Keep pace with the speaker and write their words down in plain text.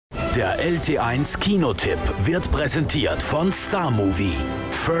Der LT1 Kinotipp wird präsentiert von Star Movie.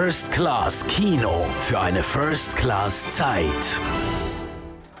 First Class Kino für eine First Class Zeit.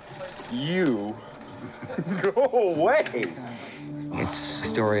 You go away. It's a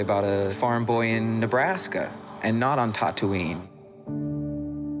story about a farm boy in Nebraska and not on Tatooine.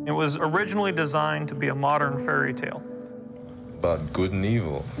 It was originally designed to be a modern fairy tale. About good and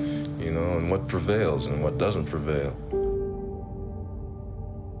evil, you know, and what prevails and what doesn't prevail.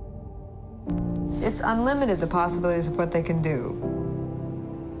 It's unlimited, the possibilities of what they can do.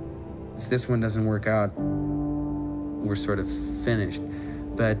 If this one doesn't work out, we're sort of finished.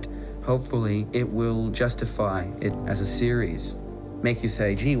 But hopefully it will justify it as a series. Make you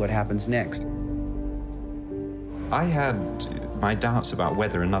say, gee, what happens next? I had my doubts about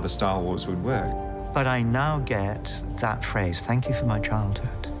whether another Star Wars would work. But I now get that phrase, thank you for my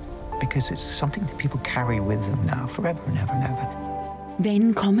childhood, because it's something that people carry with them now, forever and ever and ever.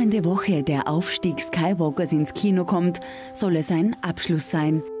 Wenn kommende Woche der Aufstieg Skywalkers ins Kino kommt, soll es ein Abschluss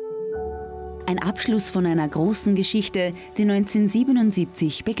sein. Ein Abschluss von einer großen Geschichte, die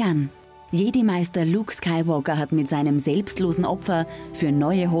 1977 begann. Jedi-Meister Luke Skywalker hat mit seinem selbstlosen Opfer für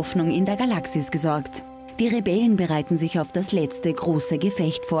neue Hoffnung in der Galaxis gesorgt. Die Rebellen bereiten sich auf das letzte große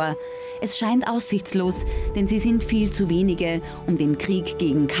Gefecht vor. Es scheint aussichtslos, denn sie sind viel zu wenige, um den Krieg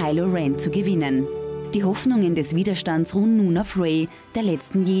gegen Kylo Ren zu gewinnen. Die Hoffnungen des Widerstands ruhen nun auf Rey, der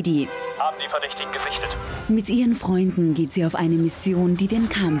letzten Jedi. Haben die Verdächtigen gesichtet. Mit ihren Freunden geht sie auf eine Mission, die den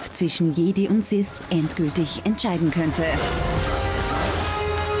Kampf zwischen Jedi und Sith endgültig entscheiden könnte.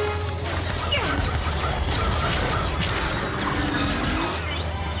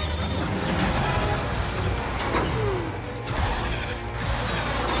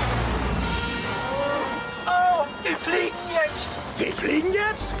 Oh, die fliegen jetzt! Die fliegen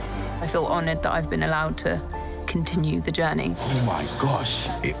jetzt? I feel honored that I've been allowed to continue the journey. Oh my gosh.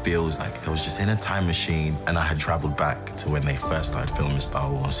 It feels like I was just in a time machine and I had traveled back to when they first started filming Star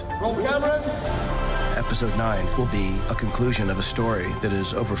Wars. Roll cameras. Episode 9 will be a conclusion of a story that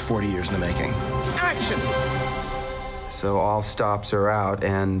is over 40 years in the making. Action! So all stops are out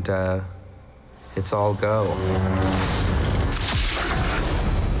and it's all go.